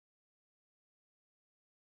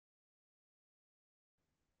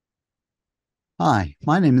Hi,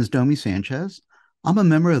 my name is Domi Sanchez. I'm a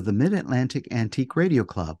member of the Mid-Atlantic Antique Radio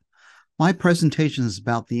Club. My presentation is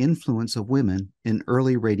about the influence of women in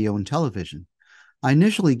early radio and television. I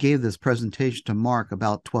initially gave this presentation to MAARC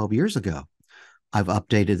about 12 years ago. I've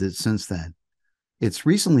updated it since then. It's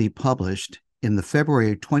recently published in the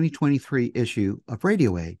February 2023 issue of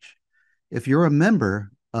Radio Age. If you're a member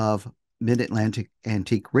of Mid-Atlantic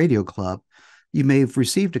Antique Radio Club, you may have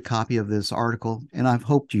received a copy of this article, and I've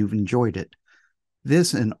hoped you've enjoyed it.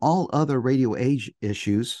 This and all other Radio Age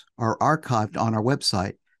issues are archived on our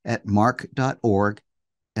website at maarc.org,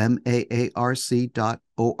 maarc.org,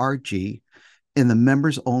 in the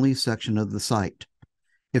members only section of the site.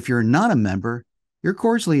 If you're not a member, you're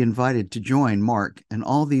cordially invited to join MAARC, and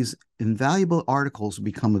all these invaluable articles will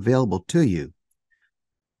become available to you.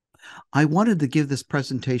 I wanted to give this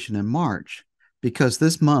presentation in March because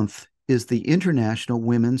this month is the International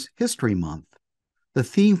Women's History Month. The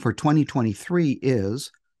theme for 2023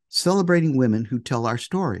 is Celebrating Women Who Tell Our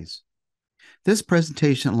Stories. This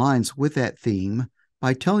presentation aligns with that theme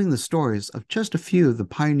by telling the stories of just a few of the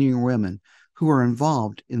pioneering women who were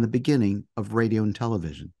involved in the beginning of radio and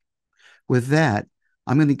television. With that,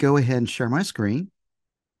 I'm going to go ahead and share my screen.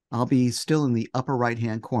 I'll be still in the upper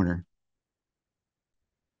right-hand corner.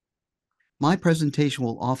 My presentation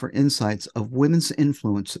will offer insights of women's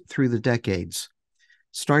influence through the decades,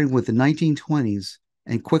 starting with the 1920s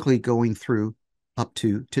and quickly going through up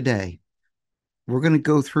to today. We're going to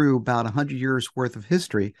go through about 100 years worth of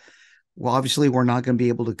history. Well, obviously, we're not going to be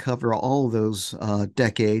able to cover all of those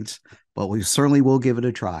decades, but we certainly will give it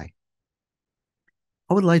a try.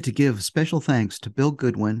 I would like to give special thanks to Bill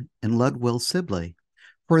Goodwin and Ludwell Sibley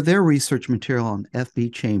for their research material on F.B.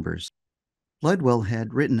 Chambers. Ludwell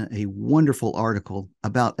had written a wonderful article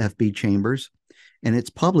about F.B. Chambers, and it's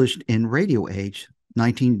published in Radio Age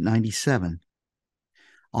 1997.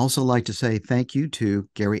 Also like to say thank you to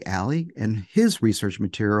Gary Alley and his research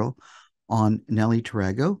material on Nellie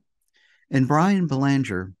Tarago, and Brian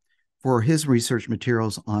Belanger for his research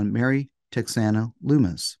materials on Mary Texano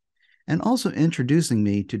Loomis, and also introducing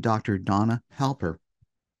me to Dr. Donna Halper.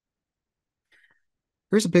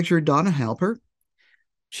 Here's a picture of Donna Halper.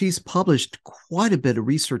 She's published quite a bit of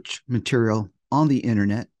research material on the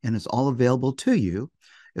internet, and it's all available to you.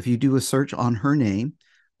 If you do a search on her name,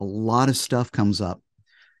 a lot of stuff comes up.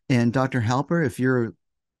 And Dr. Halper, if you're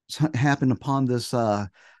happen upon this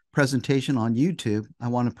presentation on YouTube, I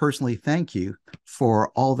want to personally thank you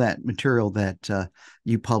for all that material that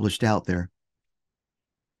you published out there.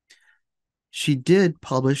 She did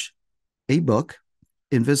publish a book,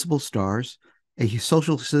 Invisible Stars, a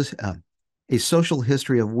social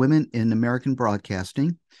history of women in American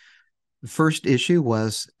broadcasting. The first issue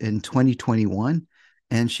was in 2021,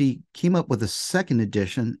 and she came up with a second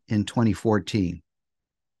edition in 2014.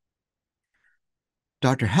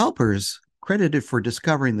 Dr. Halper is credited for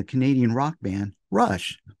discovering the Canadian rock band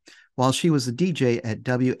Rush while she was a DJ at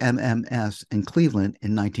WMMS in Cleveland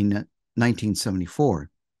in 1974.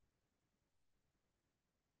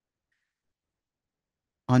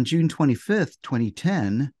 On June 25th,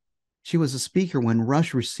 2010, she was a speaker when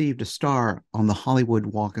Rush received a star on the Hollywood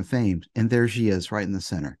Walk of Fame, and there she is right in the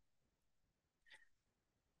center.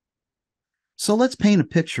 So let's paint a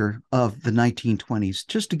picture of the 1920s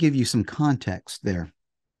just to give you some context there.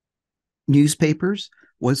 Newspapers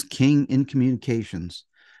was king in communications,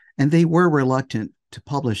 and they were reluctant to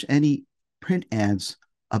publish any print ads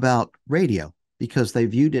about radio because they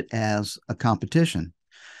viewed it as a competition.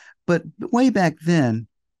 But way back then,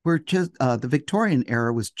 the Victorian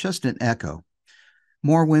era was just an echo.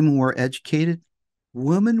 More women were educated.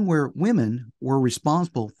 Women were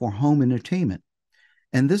responsible for home entertainment.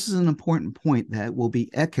 And this is an important point that will be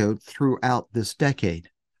echoed throughout this decade.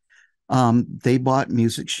 They bought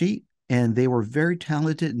music sheet, and they were very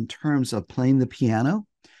talented in terms of playing the piano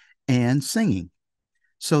and singing.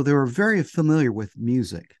 So they were very familiar with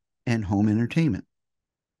music and home entertainment.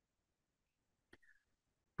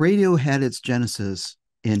 Radio had its genesis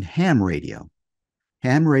in ham radio.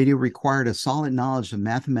 Ham radio required a solid knowledge of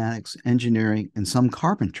mathematics, engineering, and some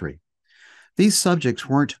carpentry. These subjects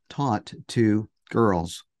weren't taught to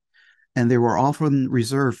girls, and they were often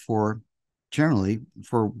reserved generally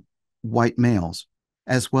for white males,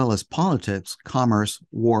 as well as politics, commerce,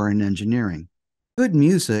 war, and engineering. Good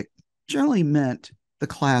music generally meant the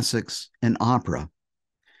classics and opera,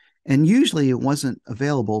 and usually it wasn't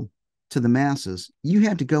available to the masses. You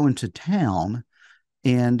had to go into town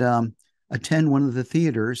and attend one of the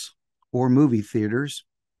theaters or movie theaters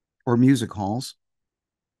or music halls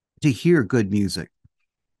to hear good music.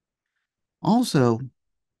 Also,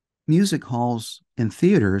 music halls and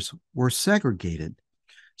theaters were segregated.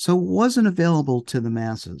 So it wasn't available to the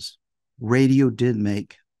masses. Radio did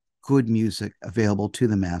make good music available to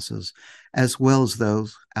the masses, as well as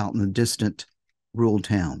those out in the distant rural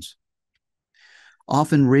towns.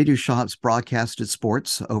 Often, radio shops broadcasted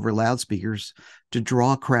sports over loudspeakers to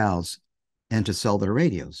draw crowds and to sell their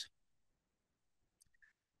radios.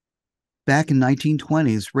 Back in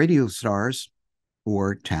 1920s, radio stars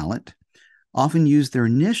or talent often used their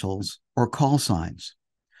initials or call signs.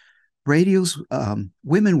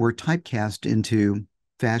 Women were typecast into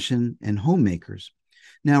fashion and homemakers.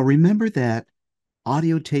 Now, remember that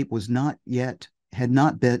audio tape had not yet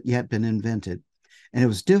been invented, and it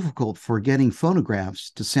was difficult for getting phonographs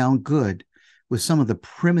to sound good with some of the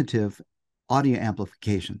primitive audio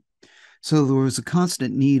amplification. So there was a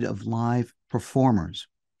constant need of live performers.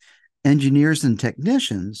 Engineers and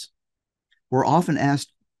technicians were often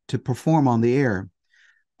asked to perform on the air,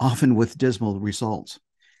 often with dismal results.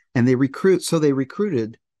 And they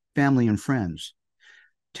recruited family and friends.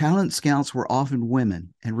 Talent scouts were often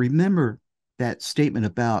women. And remember that statement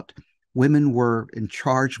about women were in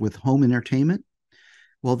charge with home entertainment?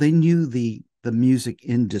 Well, they knew the music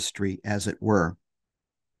industry, as it were.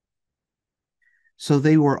 So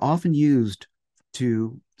they were often used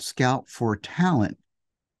to scout for talent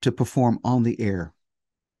to perform on the air.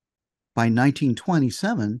 By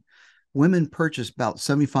 1927, women purchased about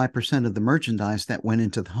 75% of the merchandise that went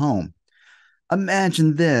into the home.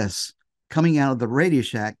 Imagine this, coming out of the Radio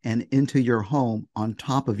Shack and into your home on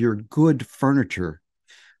top of your good furniture.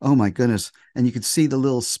 Oh my goodness. And you could see the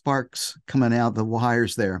little sparks coming out the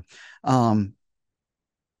wires there.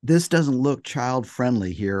 This doesn't look child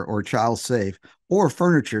friendly here, or child safe, or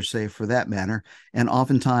furniture safe for that matter. And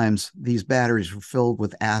oftentimes these batteries were filled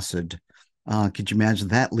with acid. Could you imagine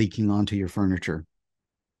that leaking onto your furniture?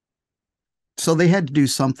 So they had to do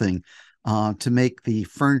something to make the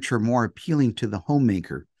furniture more appealing to the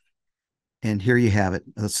homemaker. And here you have it,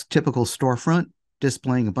 a typical storefront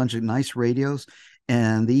displaying a bunch of nice radios.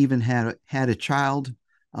 And they even had a child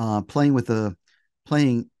playing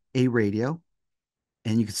a radio.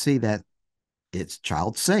 And you can see that it's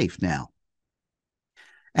child safe now.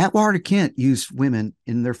 Atwater Kent used women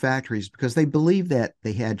in their factories because they believed that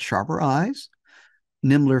they had sharper eyes,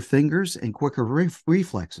 nimbler fingers, and quicker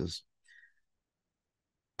reflexes.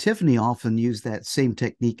 Tiffany often used that same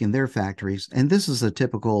technique in their factories, and this is a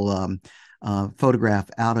typical photograph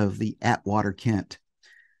out of the Atwater Kent.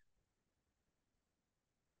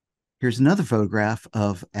 Here's another photograph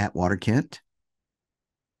of Atwater Kent,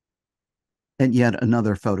 and yet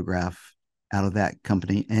another photograph out of that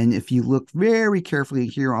company. And if you look very carefully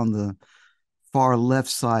here on the far left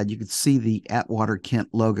side, you can see the Atwater Kent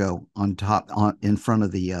logo on top, in front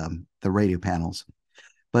of the radio panels.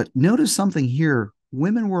 But notice something here.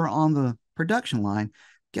 Women were on the production line.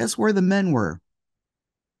 Guess where the men were?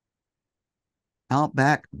 Out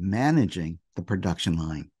back managing the production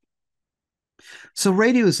line. So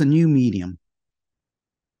radio is a new medium.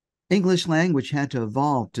 English language had to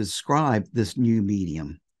evolve to describe this new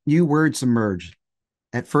medium. New words emerged.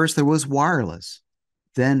 At first, there was wireless,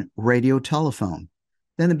 then radio telephone,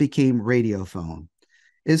 then it became radiophone.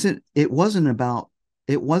 It wasn't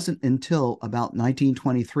until about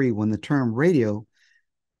 1923 when the term radio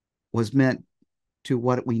was meant to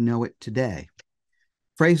what we know it today.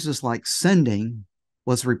 Phrases like sending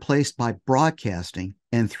was replaced by broadcasting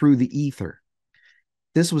and through the ether.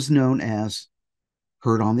 This was known as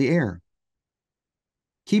heard on the air.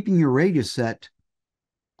 Keeping your radio set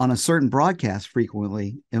on a certain broadcast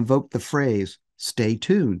frequently invoked the phrase stay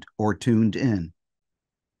tuned or tuned in.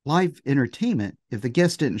 Live entertainment, if the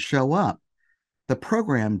guest didn't show up, the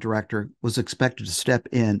program director was expected to step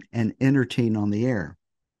in and entertain on the air.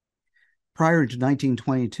 Prior to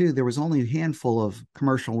 1922, there was only a handful of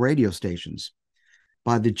commercial radio stations.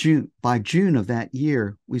 By June of that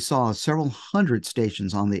year, we saw several hundred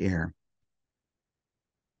stations on the air.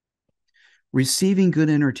 Receiving good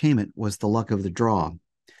entertainment was the luck of the draw,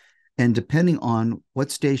 and depending on what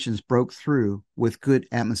stations broke through with good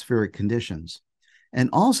atmospheric conditions, and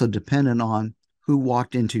also dependent on who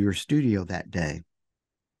walked into your studio that day.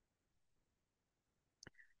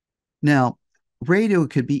 Now, radio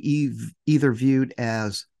could be either viewed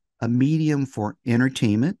as a medium for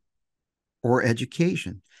entertainment or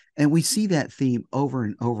education, and we see that theme over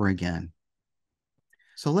and over again.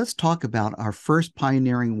 So let's talk about our first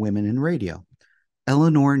pioneering women in radio,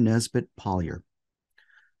 Eleanor Nesbitt Polyer.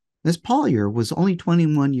 Miss Polyer was only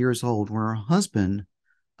 21 years old when her husband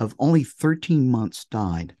of only 13 months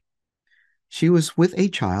died. She was with a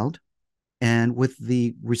child, and with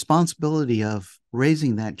the responsibility of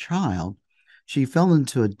raising that child, she fell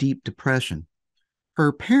into a deep depression.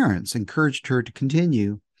 Her parents encouraged her to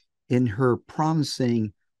continue in her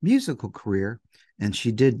promising musical career, and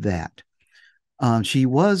she did that. She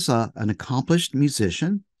was an accomplished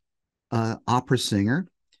musician, opera singer,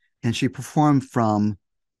 and she performed from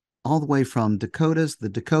all the way from the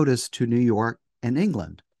Dakotas to New York and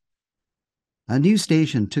England. A new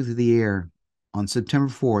station took to the air on September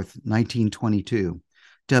 4th, 1922,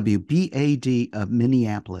 WBAD of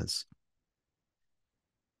Minneapolis.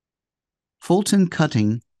 Fulton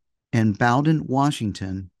Cutting and Bowden,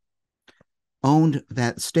 Washington owned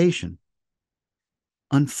that station.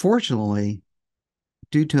 Unfortunately,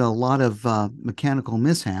 due to a lot of mechanical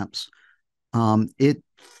mishaps, it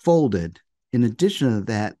folded. In addition to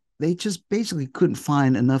that, they just basically couldn't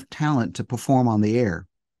find enough talent to perform on the air.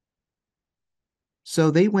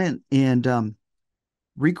 So they went and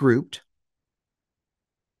regrouped,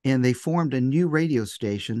 and they formed a new radio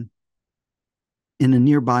station in a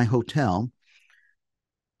nearby hotel,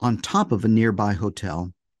 on top of a nearby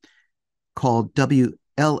hotel called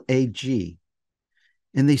WLAG.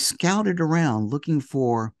 And they scouted around looking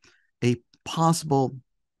for a possible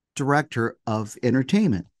director of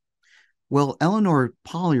entertainment. Well, Eleanor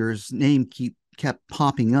Pollier's name kept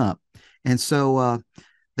popping up. And so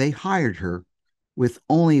they hired her with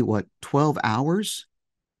only, 12 hours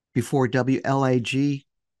before WLAG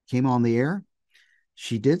came on the air.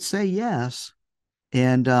 She did say yes,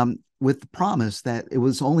 and with the promise that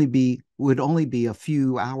would only be a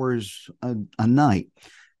few hours a night.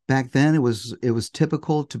 Back then, it was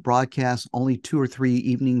typical to broadcast only 2 or 3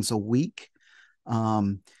 evenings a week,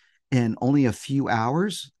 and only a few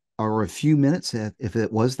hours or a few minutes if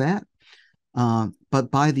it was that.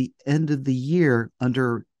 But by the end of the year,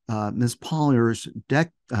 under Ms. Pollier's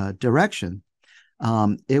direction,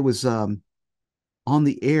 it was on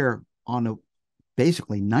the air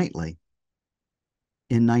basically nightly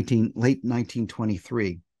in late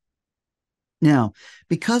 1923. Now,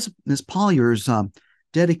 because Ms. Pollier's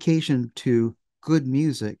dedication to good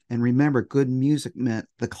music, and remember, good music meant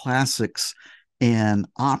the classics and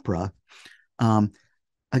opera.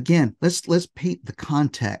 Again, let's paint the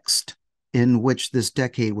context in which this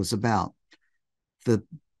decade was about. The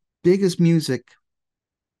biggest music,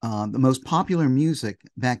 the most popular music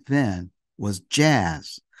back then was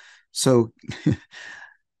jazz. So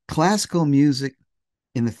classical music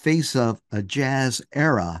in the face of a jazz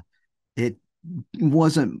era, it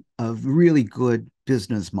wasn't a really good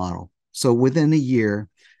business model. So within a year,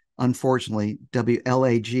 unfortunately,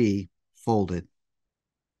 WLAG folded.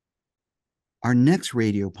 Our next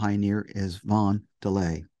radio pioneer is Von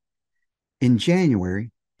DeLay. In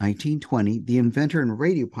January 1920, the inventor and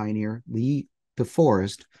radio pioneer Lee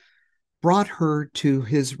DeForest brought her to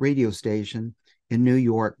his radio station in New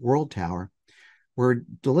York, World Tower, where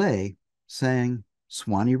DeLay sang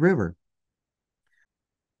Swanee River.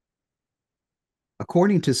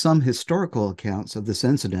 According to some historical accounts of this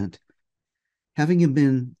incident, having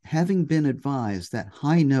been advised that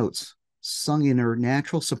high notes sung in her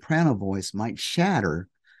natural soprano voice might shatter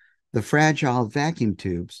the fragile vacuum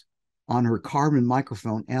tubes on her carbon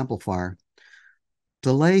microphone amplifier,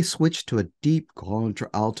 DeLay switched to a deep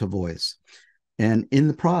contralto voice, and in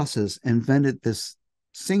the process invented this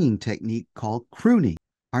singing technique called crooning.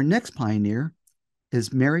 Our next pioneer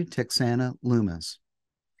is Mary Texana Loomis.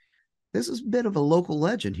 This is a bit of a local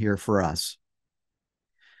legend here for us.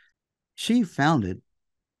 She founded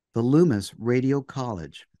the Loomis Radio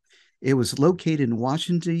College. It was located in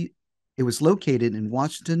Washington,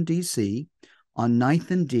 D.C. on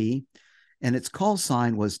 9th and D, and its call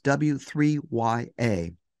sign was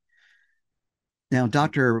W3YA. Now,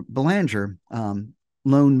 Dr. Belanger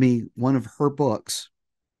loaned me one of her books,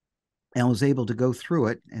 and was able to go through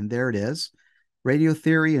it, and there it is, Radio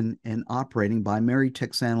Theory and Operating by Mary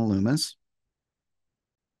Texana Loomis.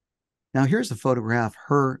 Now, here's a photograph of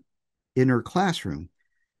her in her classroom,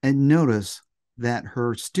 and notice that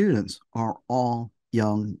her students are all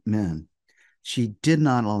young men. She did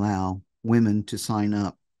not allow women to sign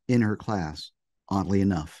up in her class, oddly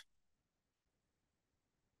enough.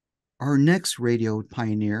 Our next radio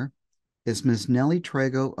pioneer is Miss Nellie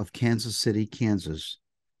Trago of Kansas City, Kansas.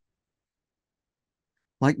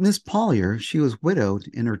 Like Miss Pollier, she was widowed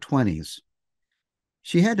in her 20s.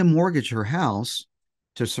 She had to mortgage her house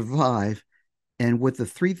to survive, and with the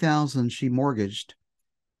 $3,000 she mortgaged,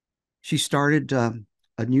 she started a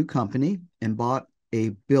new company and bought a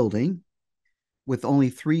building with only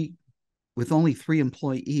three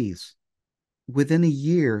employees. Within a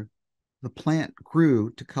year, the plant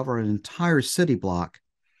grew to cover an entire city block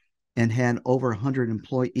and had over 100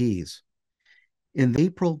 employees. In the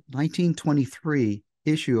April 1923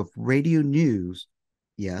 issue of Radio News,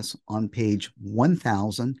 yes, on page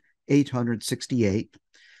 1868,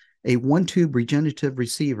 A one-tube regenerative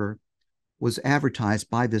receiver was advertised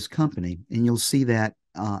by this company, and you'll see that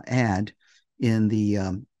ad in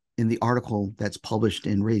the article that's published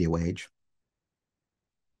in Radio Age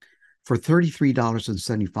for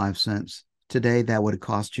 $33.75. Today, that would have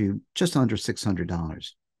cost you just under $600.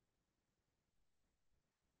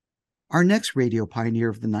 Our next radio pioneer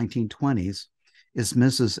of the 1920s is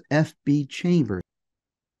Mrs. F.B. Chambers.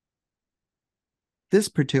 This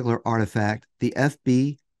particular artifact, the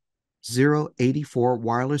FB 084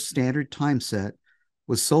 wireless standard time set,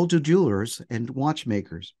 was sold to jewelers and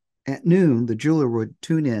watchmakers. At noon, the jeweler would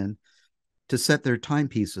tune in to set their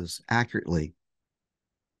timepieces accurately.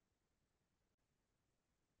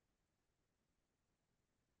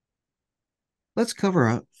 Let's cover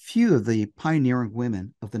a few of the pioneering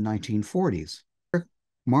women of the 1940s.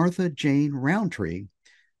 Martha Jane Roundtree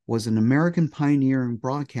was an American pioneering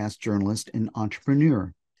broadcast journalist and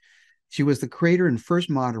entrepreneur. She was the creator and first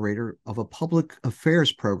moderator of a public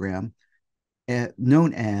affairs program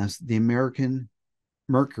known as the American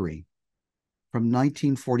Mercury from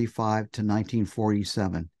 1945 to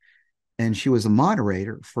 1947. And she was a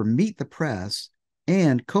moderator for Meet the Press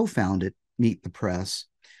and co-founded Meet the Press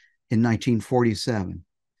in 1947.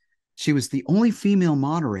 She was the only female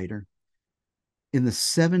moderator in the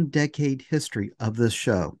 7-decade history of this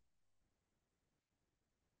show.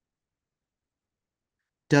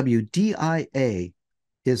 WDIA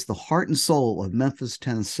is the heart and soul of Memphis,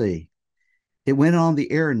 Tennessee. It went on the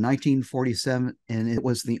air in 1947, and it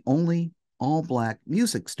was the only all-black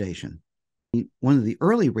music station. One of the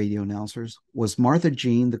early radio announcers was Martha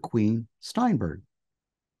Jean the Queen Steinberg.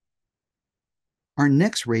 Our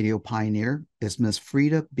next radio pioneer is Miss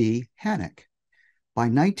Frida B. Hannock. By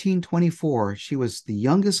 1924, she was the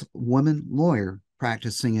youngest woman lawyer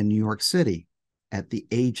practicing in New York City at the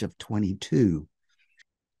age of 22.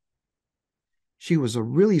 She was a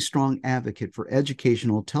really strong advocate for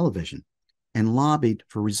educational television and lobbied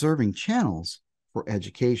for reserving channels for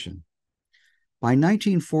education. By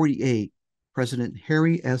 1948, President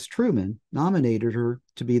Harry S. Truman nominated her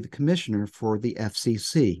to be the commissioner for the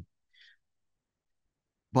FCC.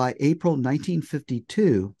 By April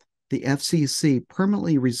 1952, the FCC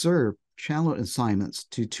permanently reserved channel assignments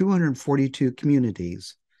to 242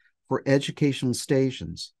 communities for educational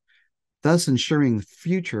stations, thus ensuring the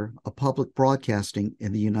future of public broadcasting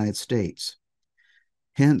in the United States.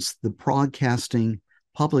 Hence, the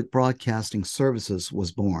Public Broadcasting Services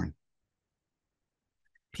was born.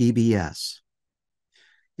 PBS.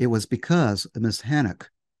 It was because of Ms. Hannock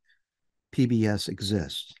PBS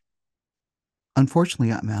exists.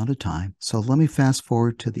 Unfortunately, I'm out of time, so let me fast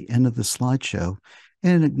forward to the end of the slideshow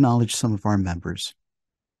and acknowledge some of our members.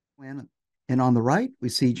 And on the right, we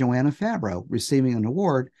see Joanna Fabro receiving an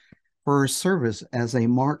award for her service as a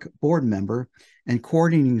MAARC board member and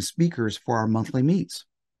coordinating speakers for our monthly meets.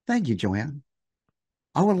 Thank you, Joanne.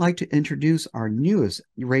 I would like to introduce our newest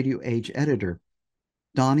Radio Age editor,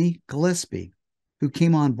 Donnie Gillespie, who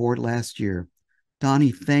came on board last year.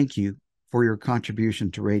 Donnie, thank you for your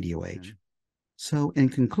contribution to Radio Age. So in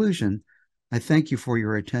conclusion, I thank you for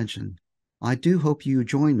your attention. I do hope you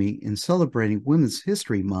join me in celebrating Women's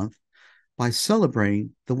History Month by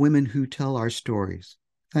celebrating the women who tell our stories.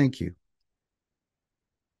 Thank you.